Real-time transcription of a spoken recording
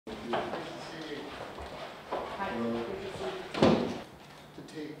to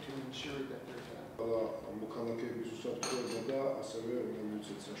take to ensure that they're done. მოქალაქეების უსაფრთხოება და ასევე უნდა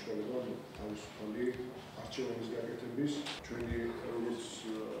მივცეთ საშუალება თავისუფალი არჩევნების გაკეთების. ჩვენი როგორც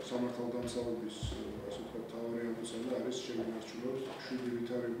სამართალდამცავების ასე ვთქვათ მთავარი ამოცანა არის შევინარჩუნოთ მშვიდი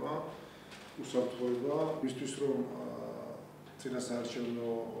ვითარება, უსაფრთხოება, მისთვის რომ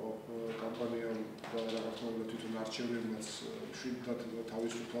წინასაარჩევნო კამპანიამ და რა თქმა უნდა თვითონ არჩევნებმაც მშვიდად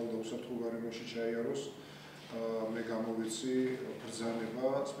თავისუფალ და უსაფრთხო გარემოში ჩაიაროს. მე გამოვიცი ბრძანება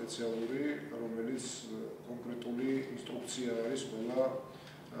სპეციალური, რომელიც კონკრეტული ინსტრუქცია არის ყველა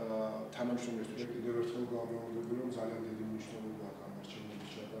თანამშრომლისთვის. კიდევ ერთხელ გამოვიდები, რომ ძალიან დიდი მნიშვნელობა აქვს ამ არჩევნების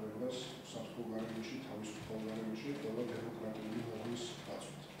ჩატარებას უსაფრთხო გარემოში, თავისუფალ გარემოში, ყველა დემოკრატიული ნორმის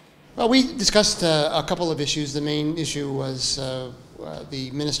დაცვით. Well, we discussed a couple of issues. The main issue was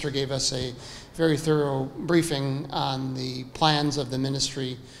the minister gave us a very thorough briefing on the plans of the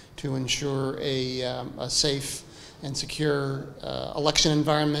ministry to ensure a safe and secure election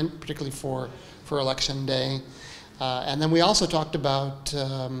environment, particularly for election day. And then we also talked about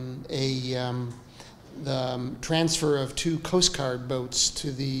the transfer of 2 Coast Guard boats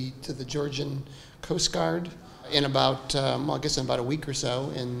to the Georgian Coast Guard in about, well, I guess in about a week or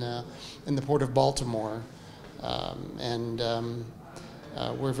so in the port of Baltimore.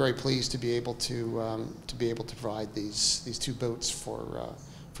 We're very pleased to be able to provide these 2 boats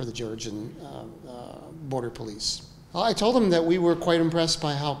for the Georgian border police. I told them that we were quite impressed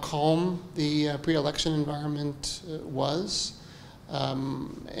by how calm the pre-election environment was,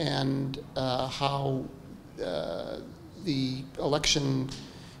 and how the election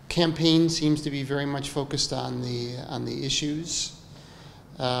campaign seems to be very much focused on the issues.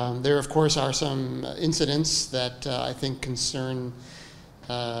 There, of course, are some incidents that I think concern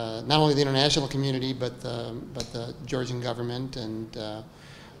not only the international community but the Georgian government, and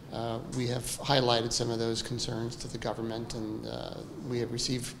we have highlighted some of those concerns to the government, and we have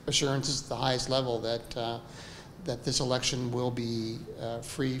received assurances at the highest level that this election will be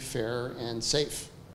free, fair, and safe.